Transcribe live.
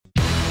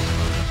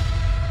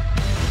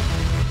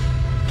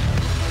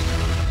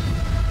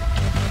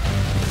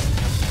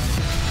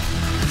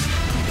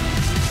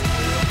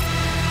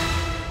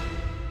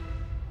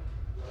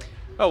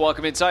Well,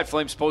 welcome inside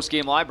Flames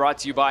Post-Game Live, brought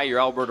to you by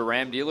your Alberta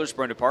Ram dealers.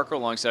 Brendan Parker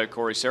alongside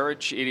Corey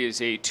Sarich. It is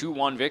a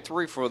 2-1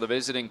 victory for the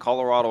visiting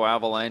Colorado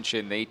Avalanche,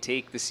 and they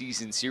take the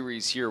season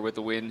series here with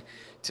the win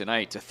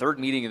tonight. A third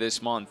meeting of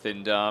this month,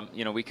 and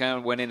we kind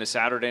of went into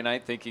Saturday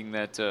night thinking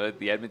that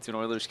the Edmonton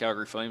Oilers,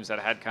 Calgary Flames, that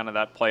had kind of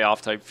that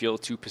playoff type feel,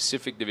 two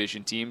Pacific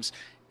Division teams,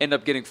 end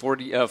up getting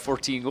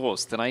 14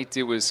 goals. Tonight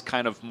it was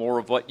kind of more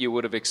of what you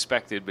would have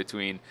expected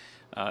between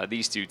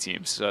these two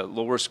teams.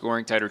 Lower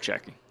scoring, tighter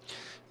checking.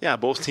 Yeah,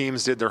 both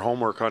teams did their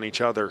homework on each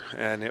other,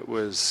 and it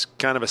was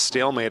kind of a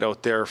stalemate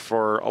out there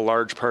for a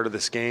large part of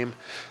this game.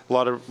 A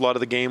lot of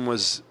the game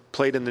was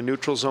played in the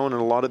neutral zone,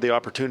 and a lot of the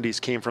opportunities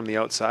came from the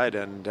outside,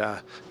 and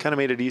kind of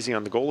made it easy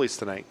on the goalies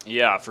tonight.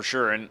 Yeah, for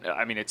sure. And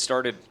I mean, it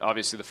started,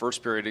 obviously, the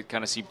first period, it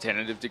kind of seemed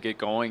tentative to get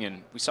going,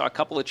 and we saw a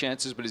couple of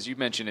chances, but as you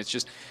mentioned, it's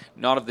just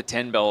not of the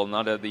 10 bell,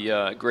 not of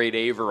the grade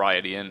A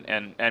variety,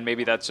 and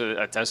maybe that's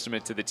a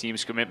testament to the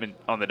team's commitment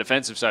on the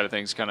defensive side of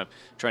things, kind of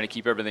trying to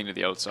keep everything to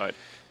the outside.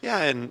 Yeah,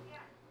 and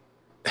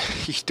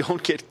you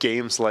don't get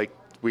games like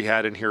we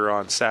had in here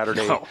on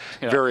Saturday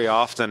very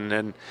often,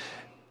 and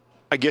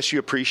I guess you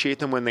appreciate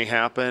them when they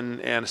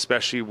happen, and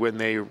especially when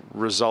they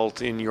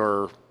result in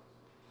the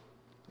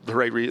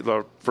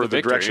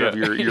victory, direction of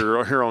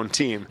your own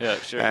team. Yeah,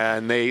 sure.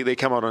 And they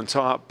come out on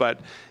top, but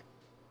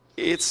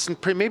it's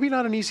maybe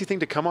not an easy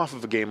thing to come off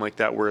of a game like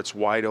that where it's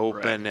wide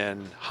open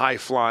and high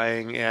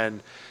flying,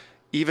 and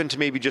even to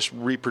maybe just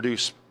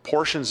reproduce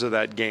portions of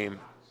that game.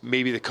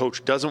 Maybe the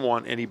coach doesn't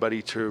want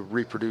anybody to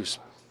reproduce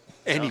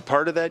any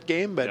part of that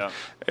game,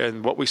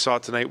 and what we saw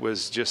tonight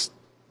was just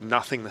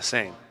nothing the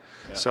same.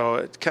 Yeah. So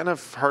it's kind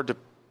of hard to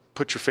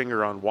put your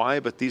finger on why,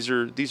 but these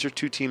are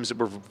two teams that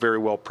were very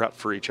well prepped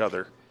for each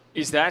other.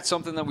 Is that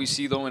something that we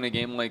see, though, in a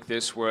game like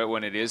this, where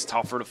when it is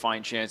tougher to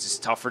find chances,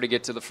 tougher to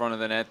get to the front of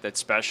the net, that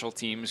special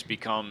teams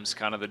becomes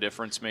kind of the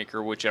difference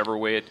maker, whichever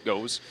way it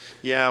goes?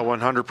 Yeah,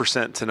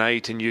 100%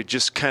 tonight, and you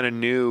just kind of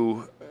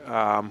knew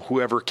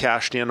whoever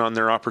cashed in on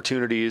their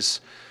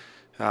opportunities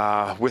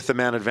with the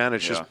man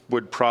advantage just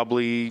would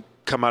probably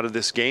come out of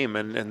this game,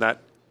 and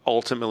that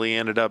ultimately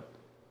ended up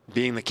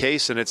being the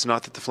case. And it's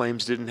not that the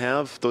Flames didn't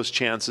have those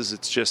chances.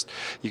 It's just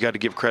you got to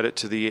give credit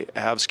to the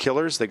Avs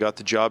killers. They got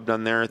the job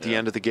done there at the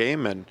end of the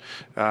game, and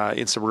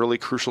in some really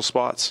crucial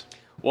spots.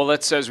 Well,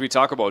 as we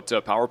talk about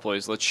power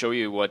plays, let's show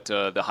you what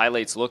the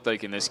highlights looked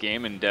like in this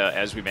game. And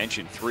as we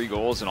mentioned, 3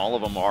 goals, and all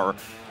of them are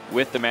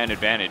with the man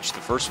advantage.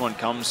 The first one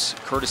comes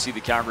courtesy of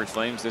the Calgary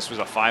Flames. This was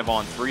a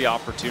 5-on-3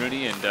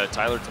 opportunity, and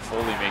Tyler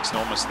Toffoli makes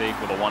no mistake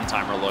with a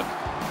one-timer look.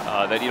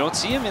 That you don't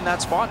see him in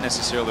that spot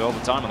necessarily all the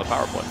time on the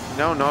power play.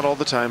 No, not all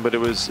the time, but it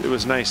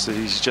was nice that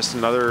he's just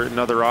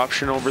another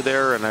option over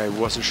there, and I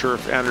wasn't sure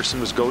if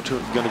Anderson was going to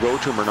go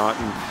to him or not.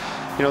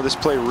 And this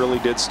play really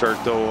did start,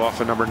 though,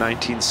 off a number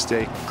 19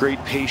 stick.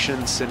 Great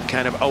patience and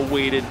kind of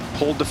outweighted,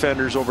 pulled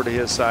defenders over to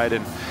his side,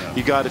 and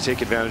you got to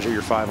take advantage of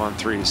your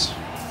 5-on-3s.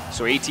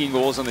 So 18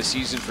 goals on the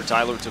season for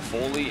Tyler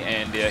Toffoli,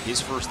 and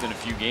his first in a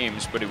few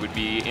games, but it would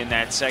be in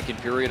that second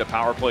period, a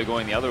power play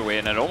going the other way,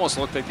 and it almost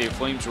looked like the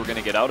Flames were going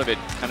to get out of it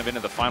kind of into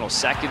the final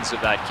seconds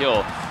of that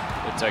kill.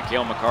 But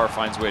Cale Makar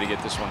finds a way to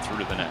get this one through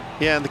to the net.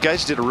 Yeah, and the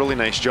guys did a really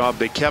nice job.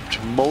 They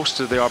kept most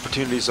of the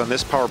opportunities on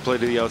this power play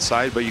to the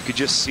outside, but you could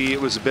just see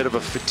it was a bit of a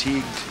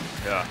fatigued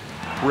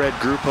red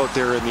group out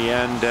there in the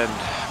end. And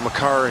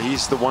Makar,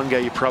 he's the one guy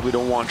you probably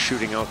don't want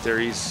shooting out there.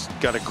 He's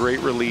got a great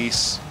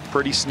release,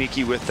 pretty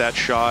sneaky with that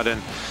shot,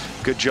 and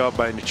good job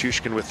by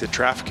Nichushkin with the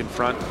traffic in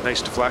front. Nice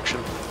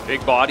deflection.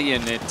 Big body,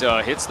 and it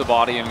hits the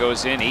body and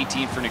goes in.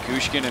 18 for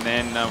Nichushkin, and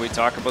then we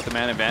talk about the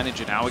man advantage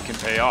and how it can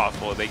pay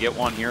off. Well, they get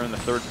one here in the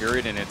third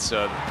period, and it's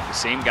the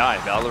same guy.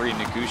 Valeri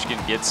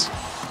Nichushkin gets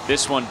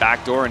this one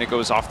backdoor, and it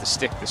goes off the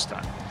stick this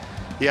time.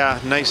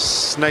 Yeah,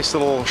 nice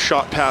little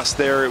shot pass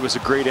there. It was a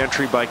great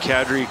entry by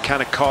Kadri.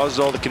 Kind of caused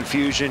all the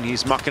confusion.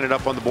 He's mucking it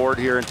up on the board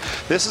here. And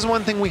this is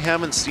one thing we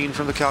haven't seen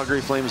from the Calgary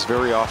Flames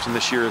very often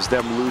this year, is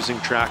them losing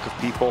track of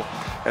people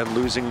and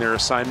losing their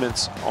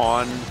assignments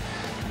on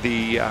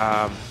the,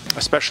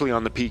 especially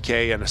on the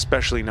PK, and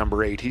especially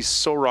number 8. He's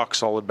so rock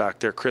solid back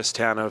there, Chris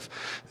Tanev.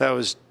 That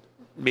was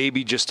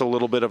maybe just a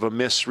little bit of a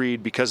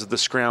misread because of the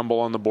scramble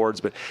on the boards,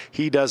 but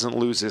he doesn't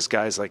lose his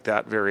guys like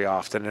that very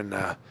often.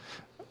 And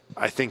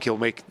I think he'll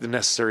make the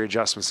necessary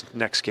adjustments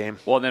next game.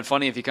 Well, and then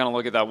funny, if you kind of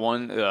look at that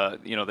one,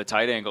 the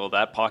tight angle,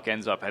 that puck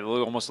ends up, it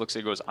almost looks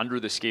like it goes under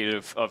the skate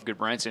of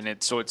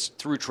Goodbranson. So it's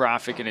through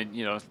traffic, and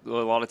a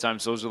lot of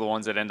times those are the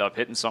ones that end up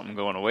hitting something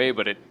going away,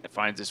 but it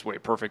finds its way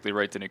perfectly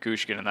right to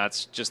Nichushkin, and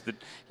that's just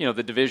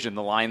the division,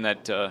 the line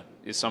that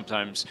is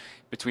sometimes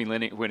between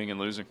winning and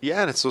losing.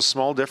 Yeah, and it's those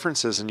small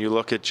differences, and you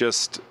look at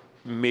just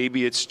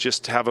maybe it's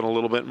just having a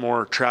little bit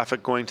more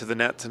traffic going to the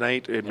net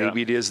tonight.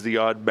 Maybe it is the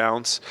odd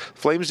bounce.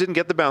 Flames didn't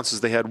get the bounces.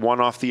 They had one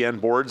off the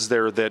end boards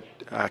there that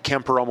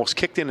Kemper almost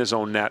kicked in his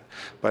own net.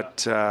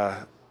 But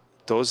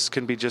those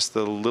can be just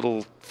the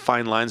little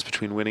fine lines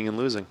between winning and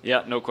losing.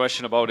 Yeah, no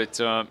question about it.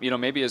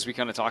 Maybe as we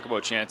kind of talk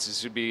about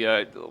chances, it would be,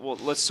 well,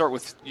 let's start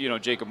with,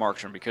 Jacob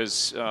Markstrom,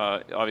 because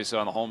obviously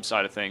on the home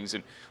side of things,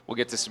 and we'll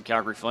get to some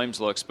Calgary Flames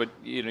looks, but,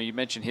 you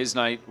mentioned his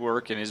night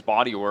work and his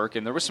body work,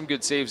 and there was some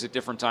good saves at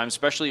different times,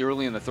 especially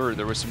early in the third.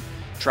 There was some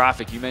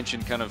traffic. You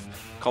mentioned kind of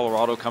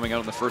Colorado coming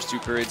out in the first two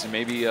periods and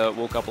maybe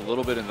woke up a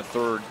little bit in the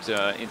third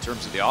in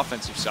terms of the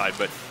offensive side,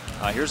 but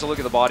here's a look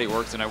at the body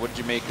work tonight. What did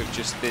you make of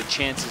just the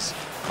chances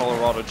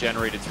Colorado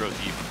generated throughout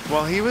the evening?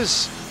 Well, he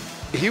was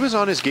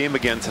on his game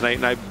again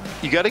tonight, and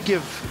you got to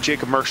give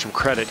Jacob Markstrom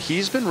credit.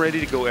 He's been ready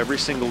to go every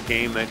single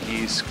game that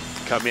he's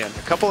come in.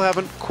 A couple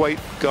haven't quite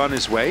gone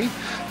his way,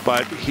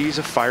 but he's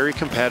a fiery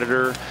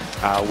competitor.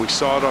 We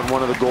saw it on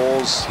one of the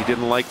goals. He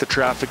didn't like the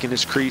traffic in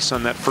his crease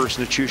on that first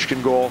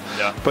Nichushkin goal.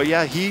 Yeah. But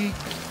yeah, he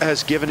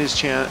has given his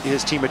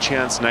team a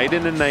chance night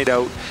in and night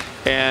out.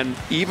 And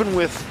even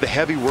with the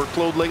heavy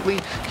workload lately,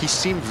 he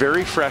seemed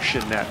very fresh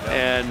in net.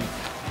 And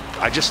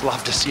I just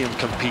love to see him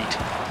compete.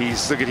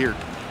 He's, look at here,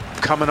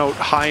 coming out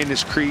high in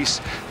his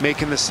crease,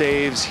 making the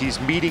saves.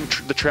 He's meeting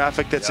the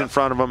traffic that's in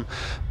front of him.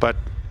 But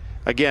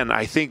again,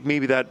 I think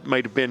maybe that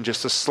might have been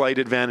just a slight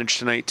advantage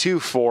tonight too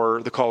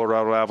for the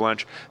Colorado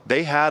Avalanche.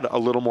 They had a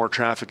little more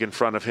traffic in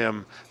front of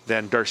him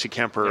than Darcy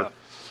Kemper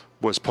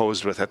was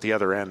posed with at the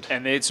other end.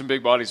 And they had some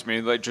big bodies. I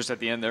mean, like just at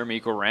the end there,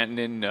 Mikko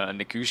Rantanen,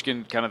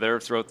 Nichushkin kind of there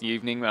throughout the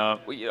evening. How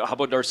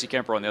about Darcy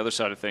Kemper on the other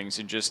side of things?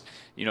 And just,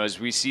 as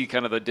we see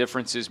kind of the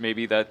differences,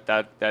 maybe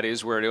that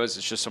is where it was.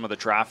 It's just some of the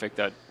traffic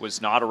that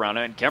was not around.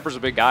 And Kemper's a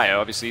big guy.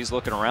 Obviously, he's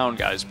looking around,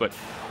 guys. But,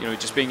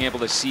 just being able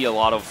to see a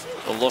lot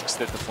of the looks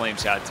that the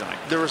Flames had tonight.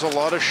 There was a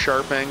lot of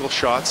sharp angle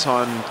shots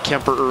on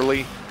Kemper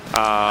early.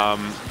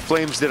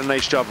 Flames did a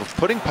nice job of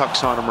putting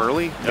pucks on him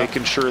early,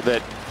 making sure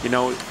that,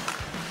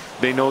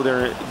 they know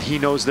he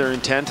knows their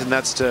intent, and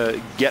that's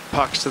to get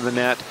pucks to the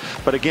net.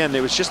 But again, it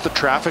was just the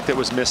traffic that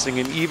was missing,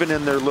 and even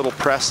in their little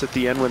press at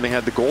the end when they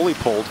had the goalie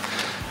pulled,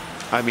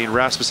 I mean,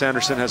 Rasmus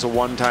Andersson has a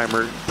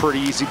one-timer, pretty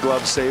easy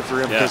glove save for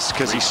him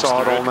because he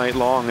saw it all night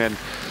long. And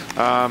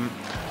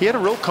he had a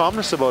real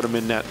calmness about him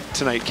in net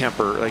tonight,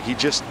 Kemper. Like, he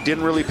just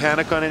didn't really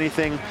panic on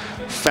anything,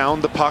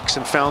 found the pucks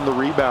and found the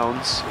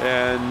rebounds,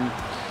 and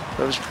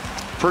it was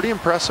pretty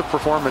impressive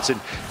performance, and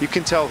you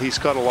can tell he's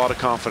got a lot of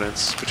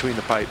confidence between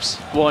the pipes.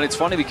 Well, and it's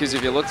funny because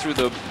if you look through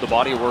the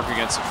body of work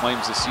against the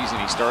Flames this season,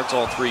 he starts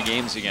all 3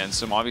 games against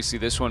them. Obviously,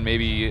 this one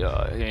maybe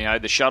he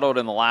had the shutout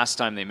in the last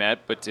time they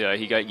met, but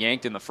he got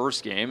yanked in the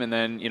first game, and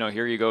then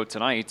here you go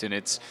tonight, and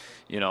it's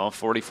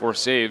 44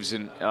 saves,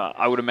 and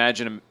I would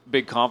imagine a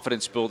big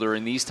confidence builder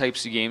in these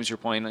types of games. You're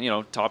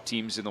playing top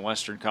teams in the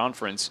Western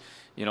Conference.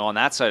 On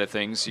that side of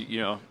things,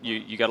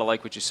 you got to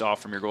like what you saw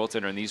from your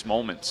goaltender in these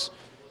moments.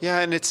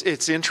 Yeah, and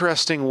it's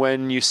interesting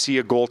when you see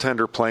a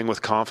goaltender playing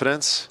with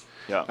confidence.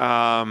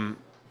 Yeah.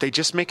 They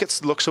just make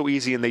it look so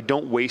easy, and they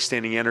don't waste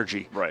any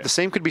energy. Right. The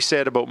same could be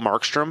said about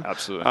Markstrom.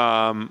 Absolutely.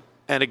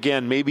 And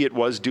again, maybe it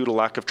was due to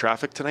lack of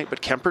traffic tonight, but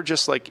Kemper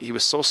he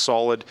was so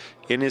solid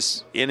in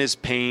his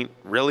paint.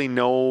 Really,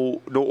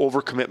 no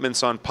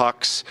overcommitments on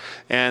pucks,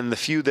 and the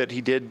few that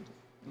he did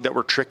that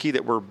were tricky,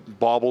 that were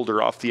bobbled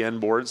or off the end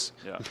boards,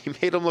 he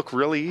made them look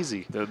really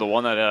easy. The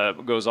one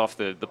that goes off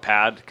the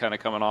pad, kind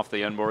of coming off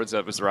the end boards,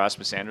 that was the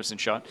Rasmus Andersson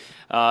shot.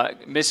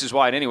 Misses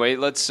wide. Anyway,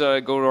 let's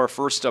go to our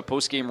first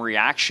post-game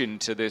reaction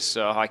to this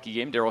hockey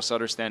game. Daryl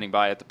Sutter standing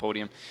by at the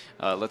podium.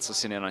 Let's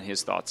listen in on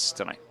his thoughts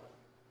tonight.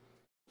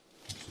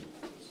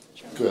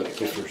 Good.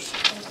 Go first.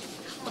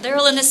 Well,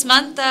 Daryl, in this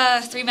month,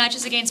 3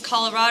 matches against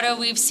Colorado,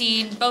 we've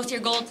seen both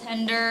your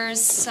goaltenders,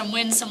 some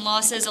wins, some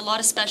losses, a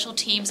lot of special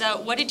teams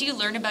out. What did you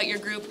learn about your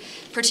group,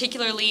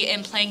 particularly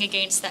in playing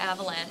against the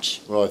Avalanche?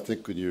 Well, I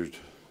think if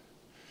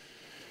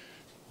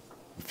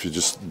you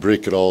just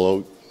break it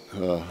all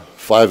out,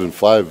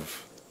 5-5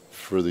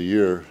 for the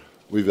year,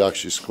 we've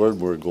actually scored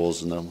more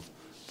goals than them.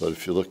 But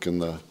if you look in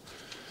the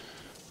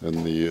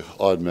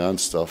odd man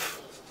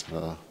stuff,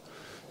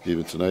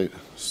 even tonight,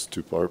 it's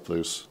 2 power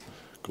plays.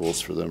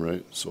 Goals for them,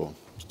 right? So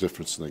it's a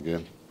difference in the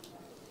game.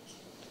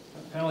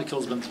 Penalty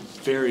kill's been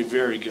very,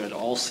 very good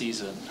all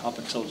season, up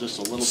until just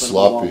a little bit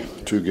sloppy.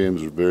 2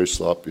 games were very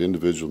sloppy,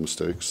 individual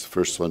mistakes. The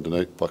first one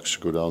tonight, puck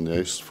should go down the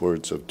ice.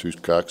 Forwards have 2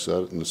 cracks at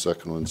it, and the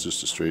second one's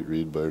just a straight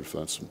read by our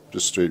defenseman.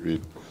 Just straight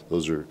read.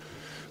 Those are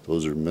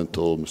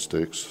mental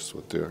mistakes. That's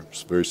what they are.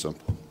 It's very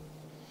simple.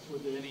 Were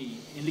there any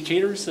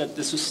indicators that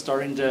this was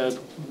starting to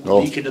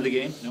leak into the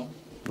game?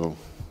 No.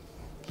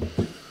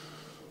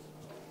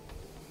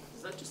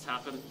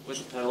 Happen with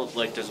the penalty?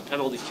 Like, there's a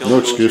penalty kill. No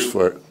excuse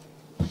for it.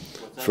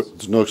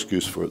 There's no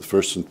excuse for it. The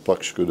first one,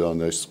 puck should go down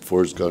the ice.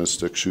 Forward's got a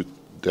stick, shoot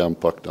damn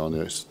puck down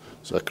the ice.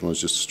 Second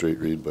one's just a straight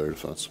read by our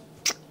defense.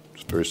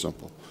 It's very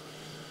simple.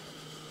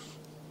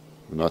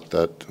 We're not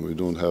at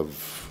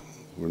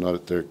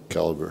their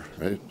caliber,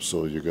 right?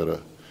 So you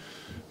gotta.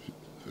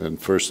 And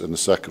the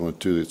second one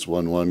too. It's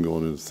 1-1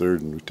 going into the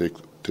third, and we take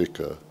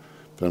a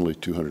penalty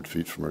 200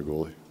 feet from our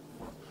goalie.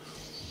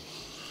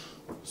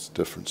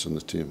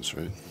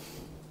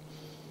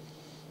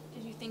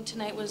 Did you think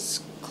tonight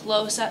was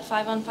close at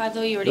 5-on-5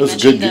 though? You already It was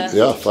mentioned good.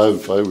 Yeah,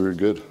 5-on-5 we were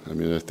good. I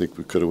mean, I think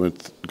we could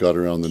have got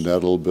around the net a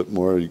little bit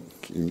more. You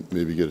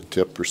maybe get a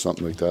tip or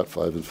something like that.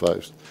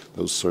 5-on-5,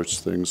 those sorts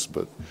of things.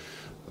 But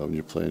when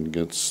you're playing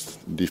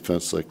against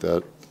defense like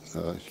that,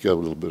 you got a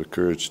little bit of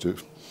courage too.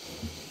 Is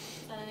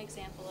that an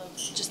example of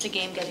just the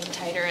game getting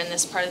tighter in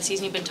this part of the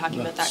season? You've been talking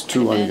about that It's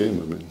quite a 2-1 bit.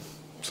 game. I mean,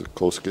 it's a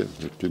close game.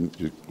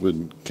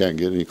 Can't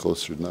get any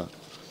closer than that.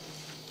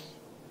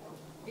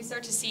 We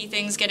start to see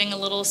things getting a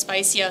little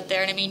spicy out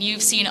there, and I mean,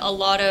 you've seen a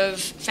lot of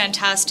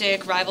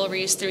fantastic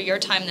rivalries through your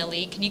time in the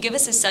league. Can you give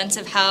us a sense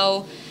of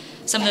how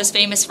some of those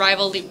famous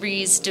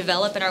rivalries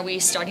develop, and are we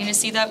starting to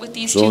see that with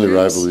these It's two only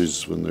groups?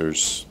 rivalries when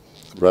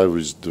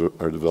rivalries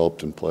are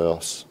developed in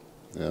playoffs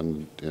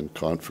and in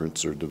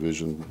conference or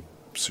division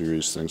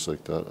series, things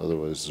like that.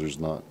 Otherwise, there's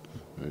not.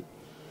 Right?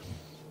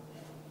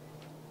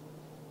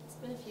 It's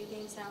been a few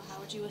games now. How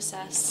would you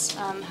assess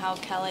how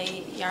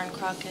Kelly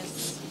Yarncroc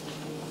is?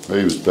 Well,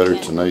 he was better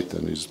tonight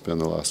than he's been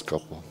the last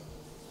couple.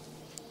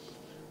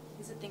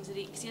 Is it things that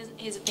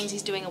is it things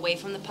he's doing away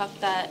from the puck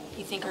that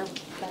you think are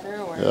better,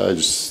 or? Yeah, I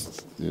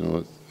just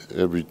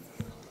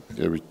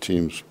every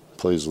team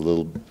plays a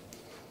little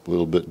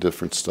bit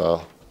different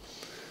style,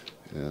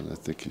 and I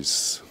think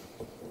there's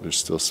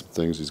still some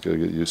things he's got to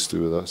get used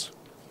to with us.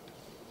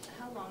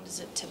 How long does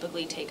it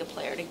typically take a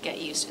player to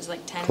get used to? Is it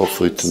like 10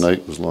 Hopefully games?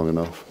 tonight was long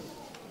enough.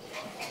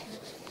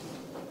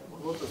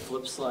 What about the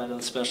flip side of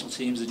the special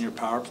teams in your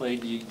power play?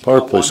 Do you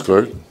Power play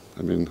scored.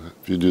 I mean,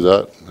 if you do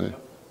that, hey,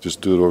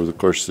 just do it over the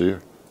course of the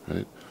year,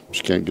 right? But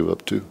you can't give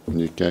up two, and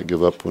you can't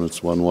give up when it's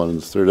 1-1 in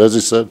the third. As I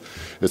said,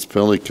 it's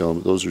penalty kill,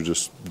 but those are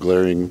just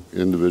glaring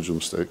individual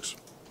mistakes.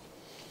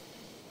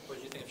 What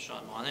do you think of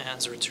Sean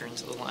Monahan's return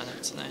to the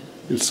lineup tonight?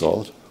 He's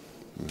solid.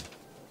 I'm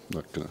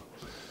not going to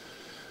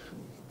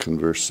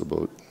converse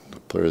about a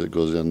player that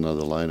goes in and out of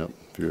the lineup.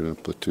 If you're in a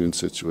platoon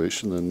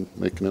situation, then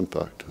make an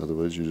impact.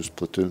 Otherwise, you just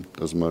platoon.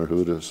 Doesn't matter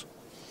who it is.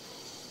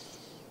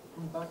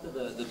 Back to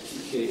the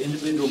PK,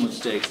 individual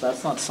mistakes,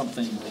 that's not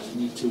something that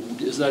you need to,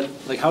 is that,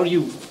 like, how do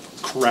you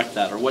correct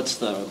that, or what's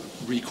the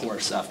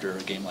recourse after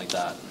a game like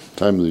that?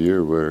 Time of the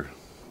year where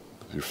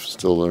you're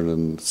still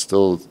learning,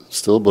 still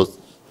about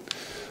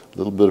a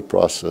little bit of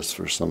process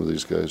for some of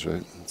these guys,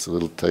 right? It's a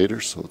little tighter,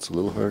 so it's a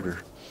little harder.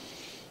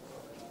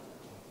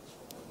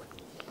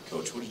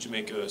 Coach, what did you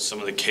make of some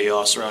of the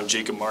chaos around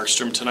Jacob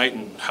Markstrom tonight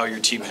and how your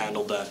team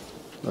handled that?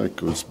 I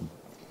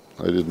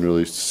didn't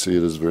really see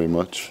it as very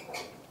much.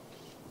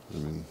 I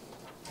mean,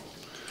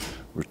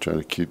 we're trying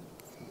to keep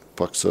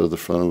pucks out of the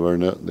front of our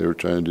net, and they were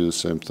trying to do the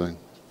same thing.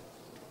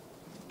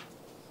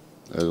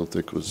 I don't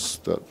think it was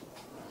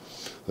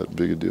that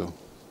big a deal.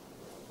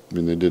 I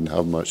mean, they didn't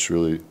have much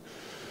really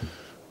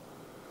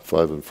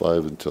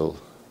 5-on-5 until,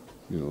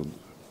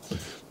 it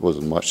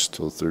wasn't much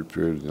until the third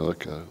period when you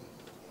look at it.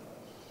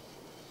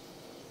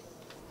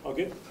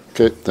 Okay.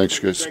 Okay, thanks,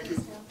 guys. Thank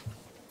you.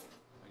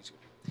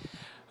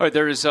 All right,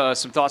 there is some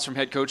thoughts from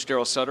head coach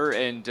Daryl Sutter,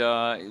 and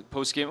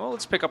post-game, well,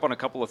 let's pick up on a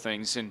couple of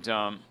things. And,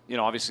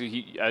 obviously,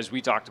 he, as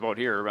we talked about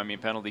here, I mean,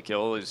 penalty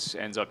kill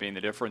ends up being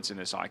the difference in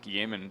this hockey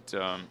game. And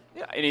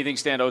anything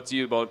stand out to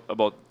you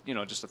about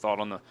just a thought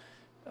on the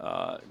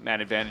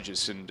man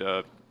advantages and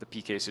the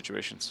PK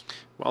situations?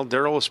 Well,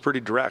 Daryl was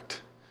pretty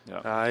direct.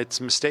 Yeah. It's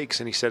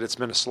mistakes, and he said it's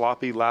been a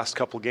sloppy last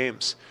couple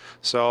games.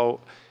 So,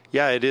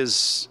 yeah, it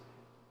is.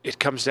 It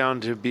comes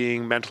down to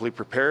being mentally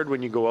prepared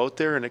when you go out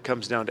there, and it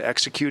comes down to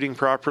executing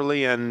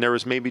properly. And there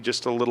was maybe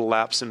just a little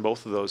lapse in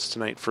both of those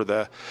tonight for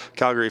the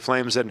Calgary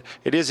Flames. And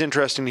it is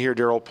interesting to hear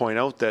Daryl point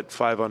out that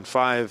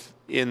 5-on-5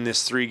 in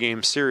this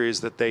 3-game series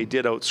that they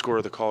did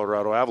outscore the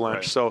Colorado Avalanche.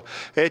 Right. So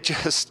it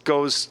just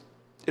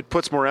it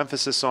puts more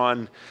emphasis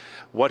on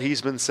what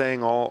he's been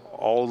saying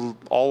all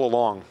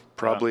along,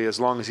 probably as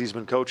long as he's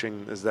been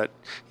coaching, is that,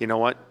 you know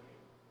what?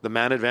 The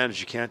man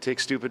advantage, you can't take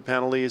stupid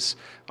penalties.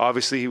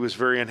 Obviously, he was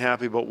very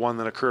unhappy about one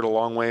that occurred a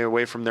long way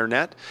away from their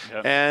net.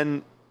 Yep.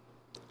 And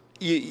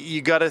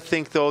you got to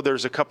think, though,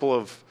 there's a couple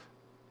of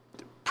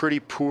pretty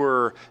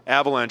poor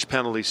Avalanche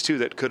penalties, too,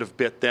 that could have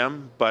bit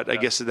them. But I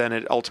guess then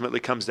it ultimately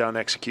comes down to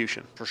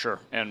execution. For sure.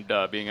 And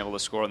being able to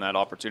score on that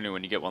opportunity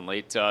when you get one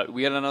late.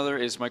 We had another,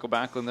 is Michael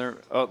Backlund there?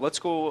 Let's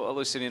go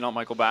listen in on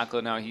Michael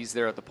Backlund now. He's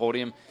there at the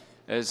podium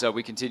as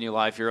we continue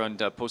live here on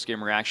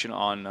post-game reaction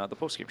on the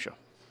post-game show.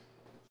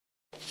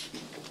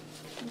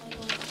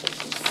 Michael,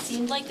 it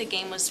seemed like the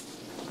game was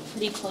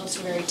pretty close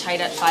and very tight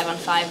at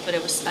 5-on-5, but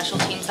it was special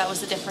teams that was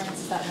the difference.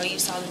 Is that how you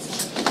saw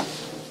this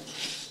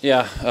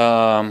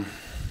game?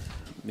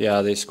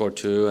 Yeah, they scored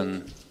 2,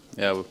 and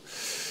we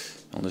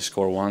only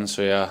score 1.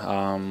 So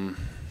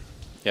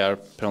our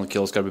penalty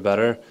kills got to be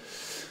better.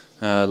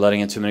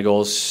 Letting in too many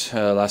goals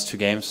last 2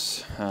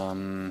 games.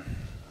 So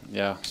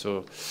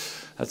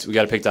we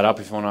got to pick that up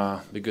if you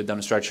want to be good down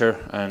the stretch here.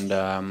 And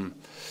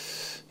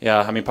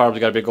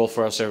probably got a big goal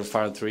for us there,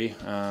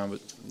 5-3.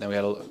 But then we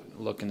had a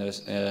look in the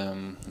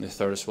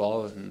third as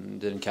well and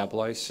didn't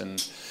capitalize. And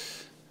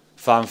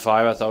 5-5,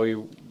 I thought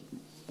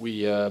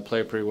we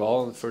played pretty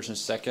well in the first and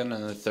second.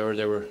 And the third,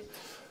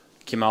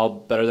 came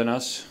out better than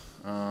us.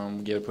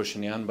 Gave a push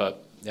in the end,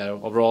 but yeah,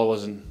 overall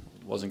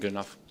wasn't good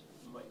enough.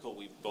 Michael,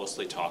 we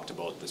mostly talked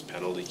about this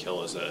penalty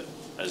kill as a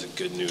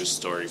good news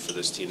story for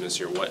this team this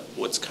year.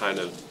 What's kind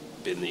of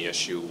been the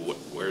issue?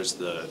 Where's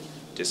the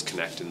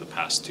disconnect in the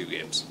past 2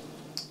 games?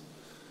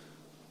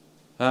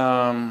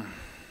 It's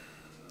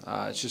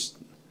just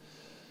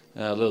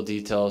little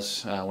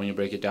details. When you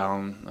break it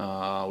down,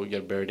 we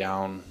get buried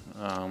down.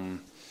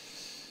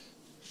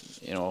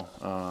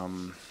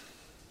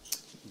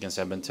 Against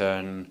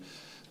Edmonton,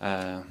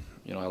 I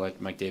let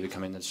McDavid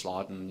come in the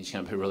slot, and he's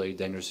going to be really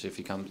dangerous if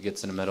he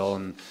gets in the middle.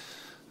 And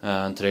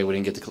today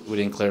we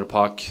didn't clear the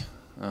puck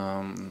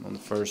on the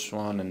first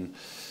one, and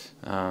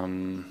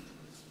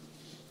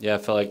I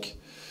feel like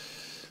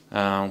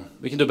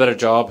we can do a better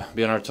job,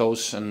 be on our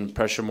toes and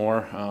pressure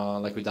more,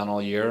 like we've done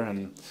all year.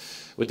 And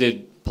we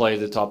did play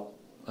the top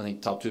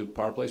 2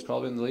 power plays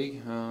probably in the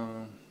league.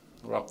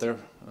 We're up there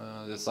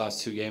this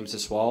last 2 games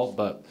as well,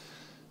 but at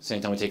the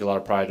same time we take a lot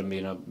of pride in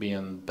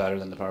being better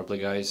than the power play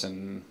guys,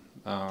 and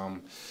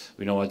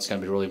we know it's going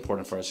to be really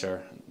important for us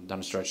here down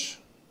the stretch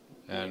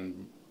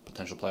and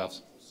potential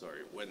playoffs.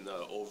 Sorry, when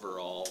the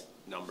overall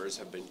numbers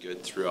have been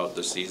good throughout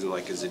the season,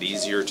 like, is it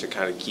easier to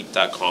kind of keep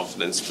that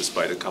confidence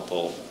despite a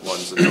couple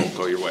ones that don't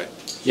go your way?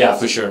 Yeah,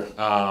 for sure.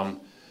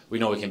 We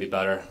know we can be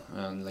better,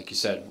 and like you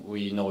said,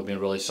 we know we've been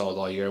really solid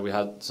all year. We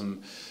had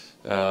some,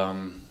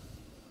 1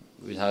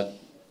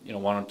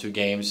 or 2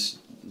 games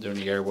during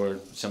the year were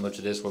similar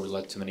to this, where we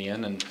let too many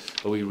in,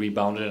 but we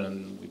rebounded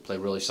and we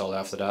played really solid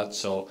after that.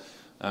 So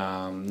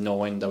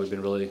knowing that we've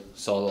been really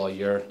solid all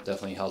year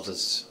definitely helps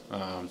us,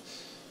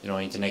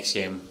 into next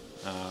game.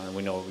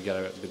 We know we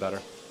gotta be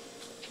better.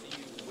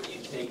 What do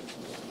you take,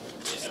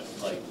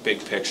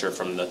 big picture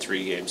from the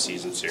 3-game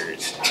season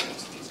series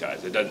against these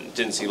guys? It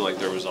didn't seem like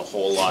there was a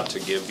whole lot to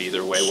give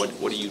either way.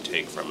 What do you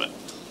take from it?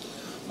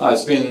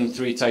 It's been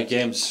 3 tight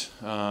games.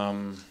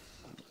 Fun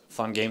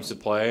games to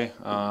play.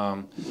 They're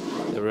a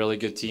really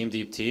good team,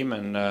 deep team,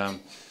 and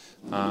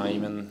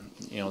even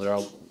they're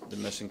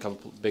missing a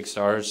couple big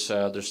stars.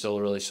 They're still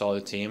a really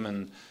solid team,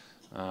 and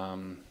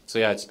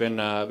it's been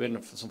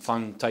some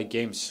fun, tight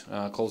games,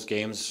 close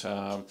games.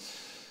 It'll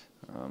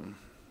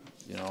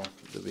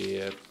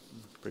be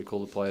pretty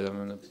cool to play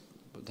them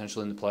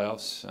potentially in the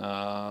playoffs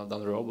down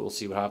the road. We'll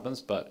see what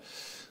happens, but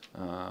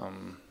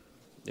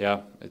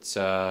it's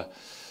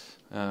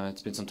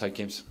been some tight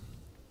games.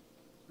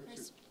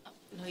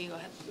 No, you go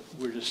ahead.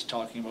 We're just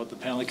talking about the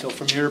penalty kill.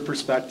 From your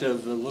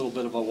perspective, a little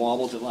bit of a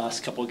wobble the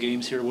last couple of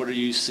games here. What are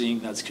you seeing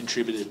that's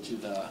contributed to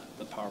the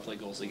power play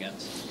goals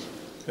against?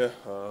 Yeah,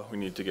 we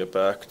need to get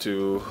back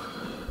to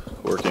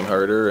working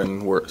harder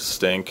and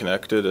staying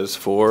connected as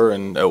 4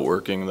 and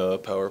outworking the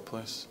power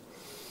plays.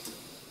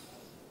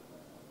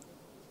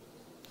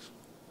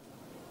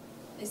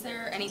 Is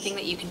there anything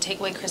that you can take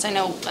away, Chris? I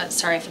know,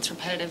 sorry if it's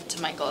repetitive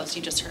to Michael, as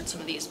you just heard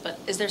some of these, but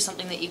is there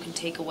something that you can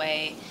take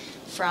away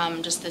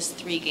from just this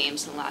 3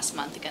 games in the last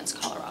month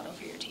against Colorado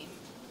for your team?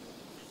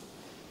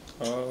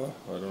 I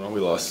don't know. We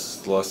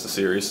lost the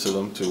series to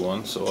them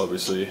 2-1, so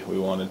obviously we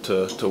wanted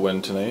to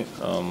win tonight.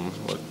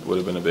 What would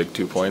have been a big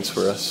 2 points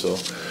for us. So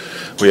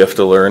we have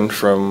to learn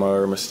from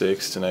our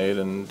mistakes tonight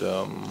and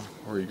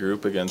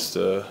regroup against.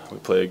 We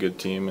play a good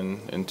team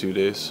in 2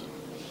 days.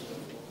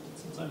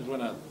 Sometimes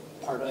when an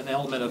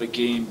element of a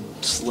game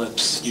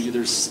slips,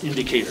 there's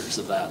indicators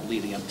of that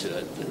leading up to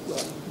it.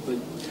 But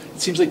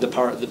it seems like the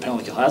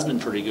penalty kill has been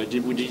pretty good.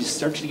 Would you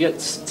start to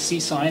see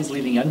signs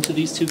leading into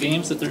these 2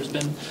 games that there's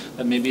been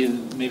that maybe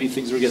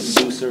things were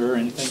getting looser or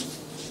anything?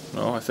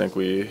 No, I think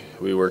we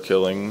were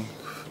killing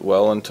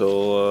well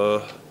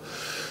until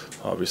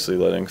obviously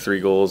letting 3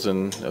 goals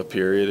in a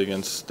period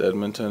against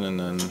Edmonton, and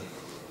then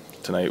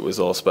tonight was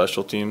all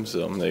special teams.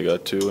 They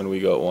got 2 and we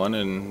got 1,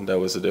 and that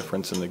was the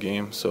difference in the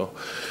game. So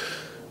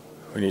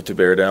we need to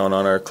bear down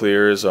on our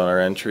clears, on our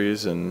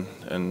entries, and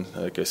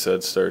like I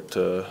said, start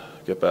to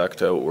get back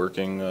to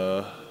outworking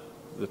the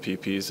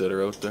PPs that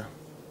are out there.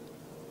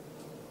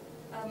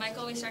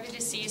 Michael, we started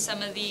to see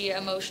some of the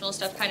emotional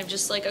stuff kind of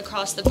just like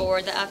across the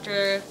board, the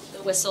after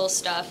the whistle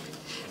stuff.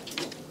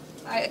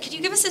 Could you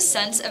give us a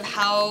sense of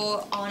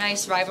how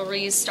on-ice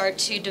rivalries start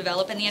to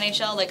develop in the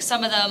NHL? Like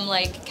some of them,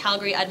 like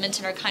Calgary,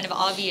 Edmonton, are kind of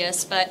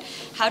obvious, but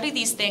how do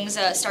these things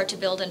start to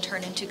build and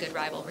turn into good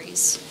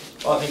rivalries?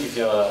 Well, I think if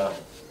you have a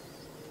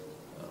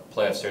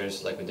playoff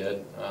series like we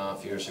did a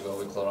few years ago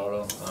with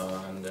Colorado,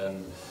 and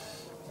then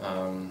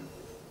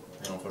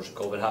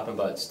unfortunately COVID happened,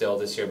 but still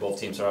this year both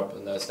teams are up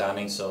in the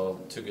standings,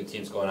 so 2 good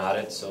teams going at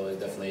it, so it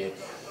definitely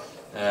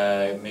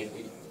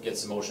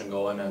gets emotion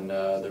going, and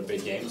they're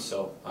big games.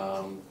 So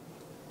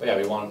but yeah,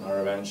 we want our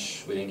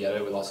revenge. We didn't get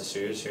it, we lost the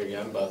series here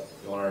again, but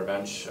we want our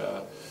revenge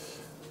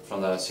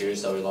from that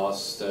series that we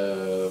lost 3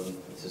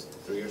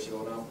 years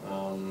ago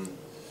now,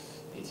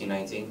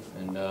 18-19,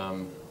 and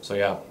so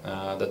yeah,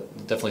 that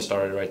definitely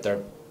started right there.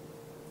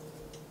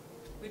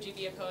 Would you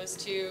be opposed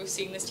to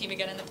seeing this team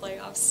again in the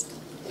playoffs?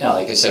 Yeah,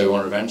 like I said, we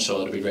want revenge,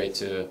 so it'll be great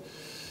to.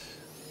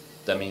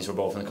 That means we're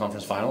both in the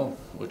conference final,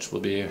 which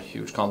will be a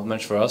huge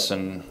compliment for us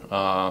and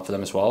for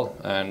them as well.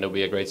 And it'll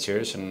be a great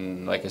series.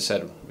 And like I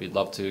said, we'd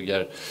love to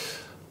get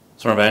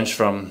some revenge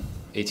from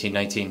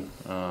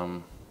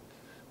 18-19,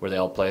 where they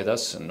outplayed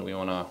us, and we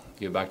want to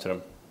give back to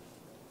them.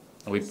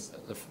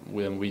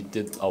 We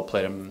did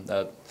outplay them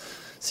that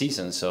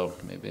season, so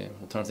maybe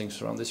we'll turn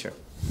things around this year.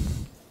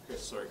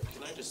 Chris, sorry,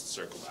 can I just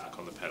circle back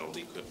on the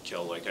penalty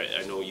kill? Like,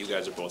 I know you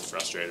guys are both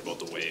frustrated about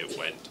the way it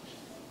went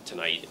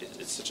tonight.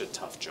 It's such a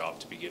tough job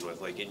to begin with.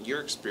 Like, in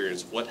your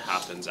experience, what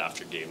happens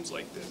after games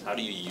like this? How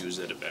do you use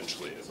it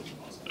eventually as a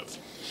positive?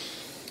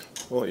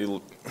 Well,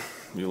 you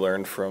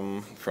learn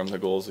from the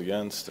goals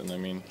against, and I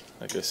mean,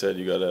 like I said,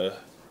 you gotta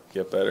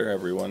get better.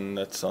 Everyone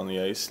that's on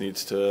the ice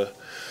needs to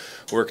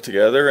work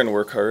together and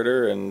work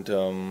harder and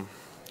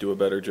do a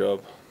better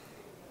job.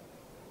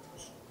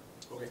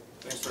 Okay,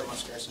 thanks very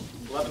much, guys.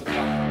 11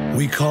 o'clock.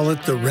 We call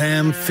it the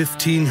Ram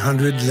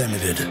 1500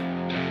 Limited.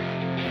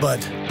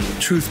 But,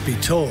 truth be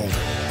told,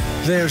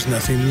 there's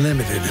nothing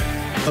limited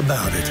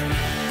about it.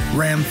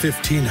 Ram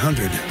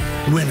 1500,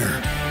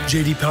 winner,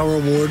 J.D. Power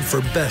Award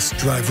for Best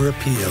Driver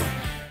Appeal.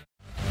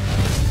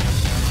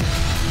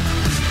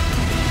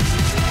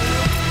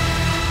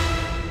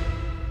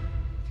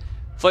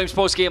 Flames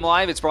Postgame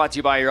Live, it's brought to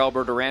you by your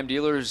Alberta Ram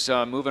dealers.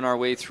 Moving our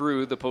way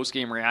through the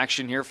postgame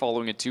reaction here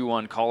following a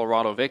 2-1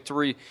 Colorado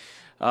victory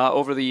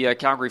over the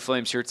Calgary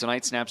Flames here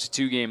tonight. Snaps a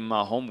 2-game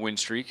home win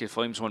streak. The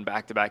Flames won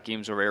back-to-back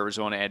games over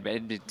Arizona and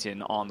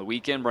Edmonton on the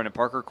weekend. Brendan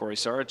Parker, Corey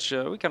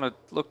Sarich. We kind of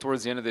look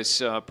towards the end of this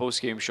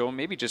postgame show.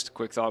 Maybe just a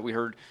quick thought. We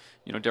heard,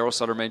 Daryl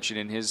Sutter mention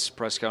in his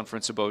press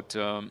conference about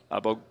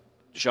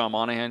Sean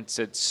Monahan.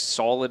 Said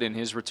solid in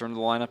his return to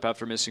the lineup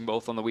after missing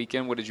both on the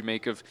weekend. What did you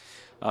make of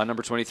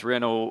number 23? I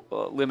know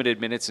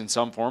limited minutes in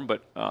some form,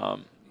 but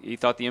he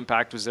thought the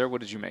impact was there.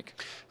 What did you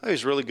make? He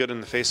was really good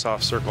in the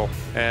face-off circle,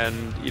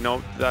 and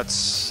that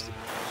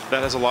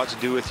has a lot to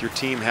do with your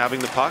team having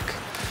the puck.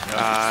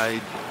 He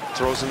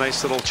throws a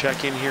nice little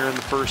check in here in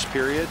the first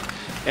period,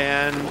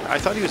 and I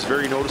thought he was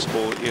very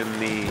noticeable in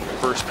the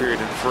first period,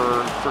 and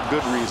for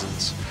good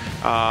reasons.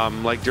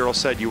 Like Daryl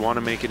said, you want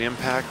to make an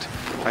impact.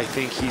 I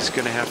think he's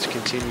going to have to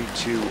continue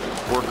to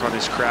work on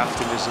his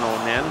craft in his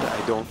own end.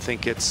 I don't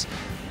think it's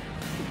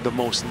the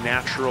most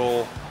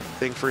natural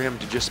thing for him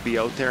to just be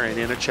out there and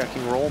in a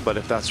checking role, but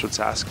if that's what's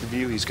asked of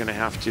you, he's going to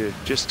have to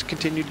just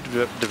continue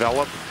to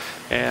develop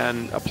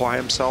and apply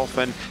himself,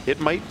 and it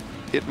might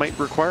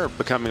require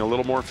becoming a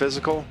little more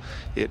physical.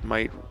 It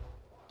might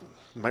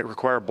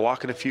require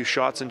blocking a few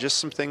shots and just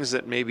some things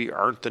that maybe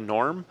aren't the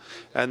norm,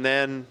 and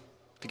then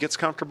if he gets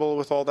comfortable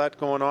with all that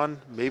going on,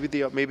 maybe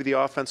the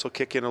offense will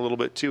kick in a little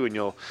bit too, and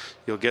you'll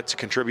get to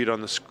contribute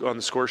on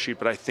the score sheet.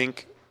 But I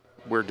think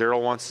where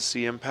Daryl wants to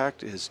see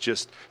impact is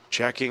just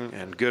checking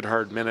and good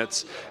hard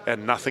minutes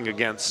and nothing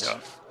against. Yeah.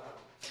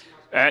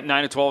 At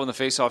 9-12 in the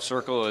face-off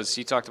circle, as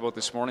he talked about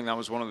this morning, that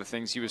was one of the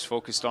things he was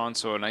focused on.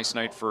 So a nice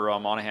night for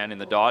Monahan in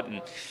the dot.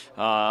 And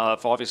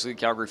obviously, the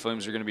Calgary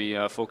Flames are going to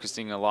be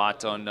focusing a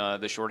lot on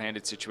the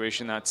shorthanded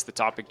situation. That's the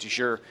topic du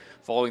jour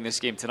following this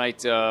game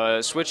tonight.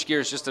 Switch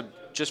gears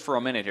just for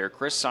a minute here.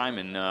 Chris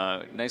Simon,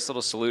 nice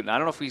little salute. And I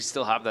don't know if we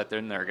still have that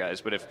in there,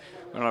 guys, but if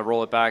we're going to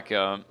roll it back,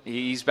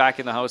 he's back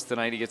in the house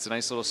tonight. He gets a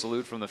nice little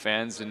salute from the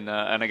fans and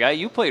a guy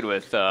you played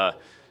with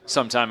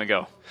some time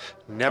ago.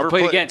 Never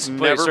played against.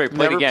 Played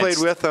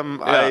with him.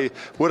 Yeah. I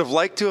would have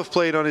liked to have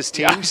played on his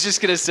team. Yeah, I was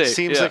just going to say.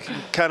 Seems like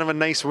kind of a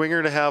nice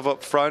winger to have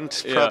up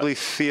front. Yeah. Probably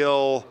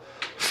feel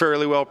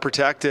fairly well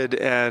protected.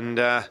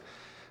 And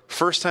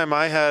first time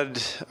I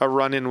had a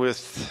run-in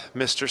with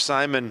Mr.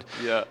 Simon,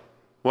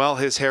 well,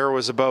 his hair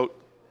was about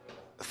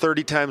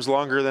 30 times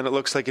longer than it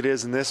looks like it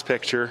is in this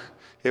picture.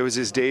 It was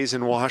his days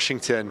in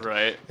Washington.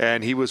 Right.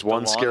 And he was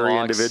one scary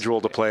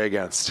individual to play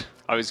against.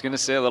 I was going to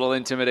say a little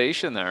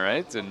intimidation there,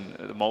 right? And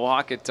the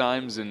Mohawk at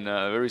times, and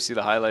we see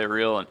the highlight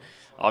reel, and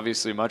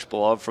obviously much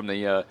beloved from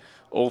the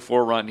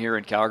 0-4 run here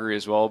in Calgary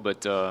as well.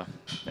 But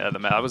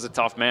that was a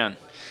tough man.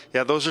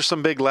 Yeah, those are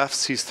some big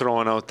lefts he's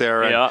throwing out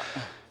there. Yeah.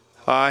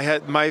 I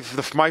had my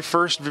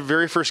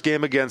very first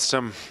game against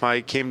him.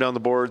 I came down the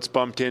boards,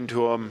 bumped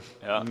into him,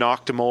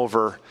 knocked him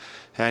over,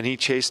 and he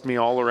chased me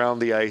all around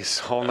the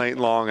ice all night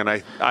long. And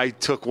I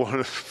took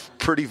one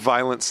pretty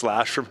violent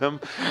slash from him.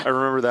 I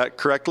remember that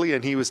correctly,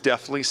 and he was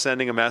definitely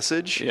sending a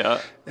message. Yeah.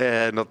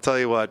 And I'll tell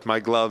you what, my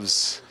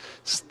gloves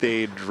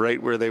stayed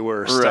right where they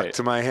were, stuck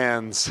to my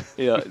hands.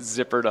 Yeah,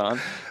 zippered on.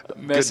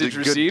 Message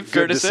received.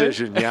 Good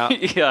decision. Yeah.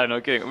 Yeah,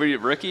 no kidding. Were you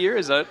rookie year?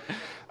 Is that?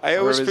 It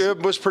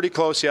was pretty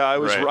close. Yeah,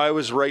 I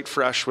was right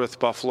fresh with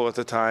Buffalo at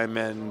the time,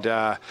 and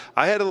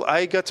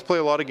I got to play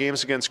a lot of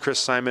games against Chris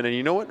Simon. And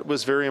you know what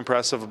was very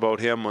impressive about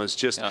him was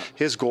just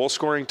his goal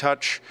scoring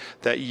touch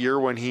that year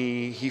when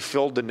he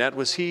filled the net.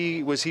 Was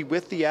he with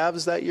the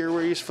Avs that year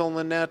where he was filling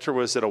the net, or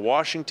was it a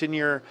Washington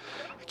year?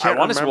 I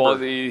want to say, well,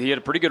 he had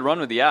a pretty good run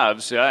with the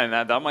Avs, and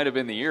that might have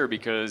been the year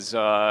because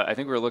I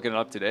think we were looking it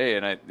up today,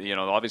 and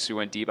obviously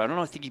went deep. I don't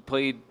know. I think he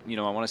played, I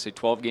want to say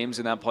 12 games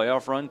in that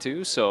playoff run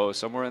too, so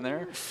somewhere in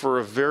there. For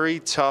a very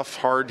tough,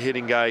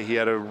 hard-hitting guy, he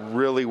had a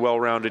really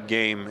well-rounded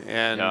game,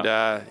 and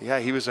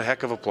he was a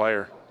heck of a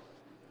player.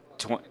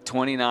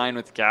 29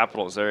 with the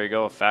Capitals. There you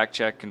go. Fact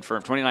check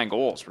confirmed. 29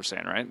 goals. We're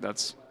saying, right?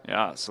 That's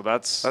Yeah, so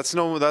that's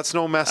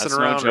no messing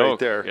around no right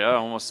there. Yeah,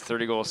 almost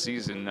 30-goal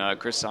season.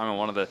 Chris Simon,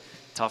 one of the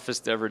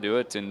toughest to ever do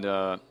it,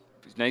 and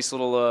nice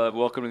little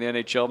welcome to the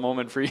NHL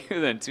moment for you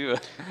then too.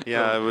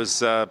 Yeah, it was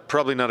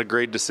probably not a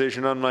great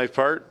decision on my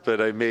part, but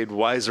I made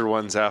wiser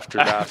ones after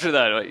that. After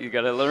that, you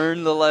got to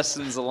learn the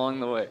lessons along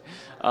the way.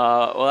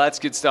 Well, that's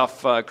good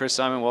stuff. Chris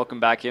Simon, welcome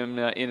back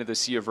into the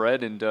Sea of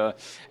Red. And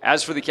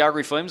as for the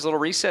Calgary Flames, a little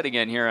reset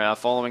again here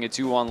following a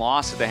 2-1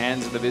 loss at the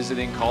hands of the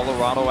visiting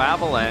Colorado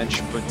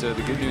Avalanche. But the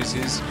good news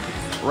is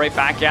right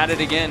back at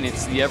it again.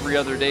 It's the every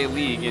other day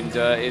league, and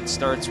it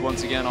starts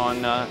once again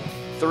on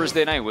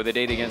Thursday night with a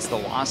date against the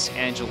Los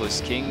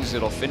Angeles Kings.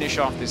 It'll finish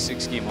off this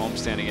 6-game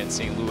homestand against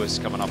St. Louis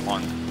coming up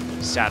on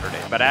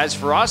Saturday. But as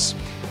for us,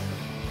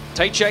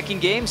 tight checking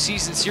game,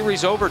 season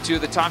series over. Two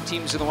of the top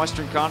teams in the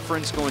Western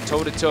Conference going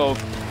toe-to-toe,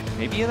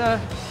 maybe in a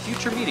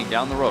future meeting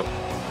down the road.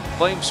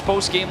 Flames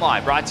post-game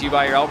live brought to you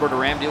by your Alberta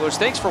Ram dealers.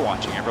 Thanks for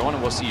watching, everyone,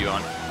 and we'll see you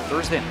on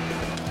Thursday night.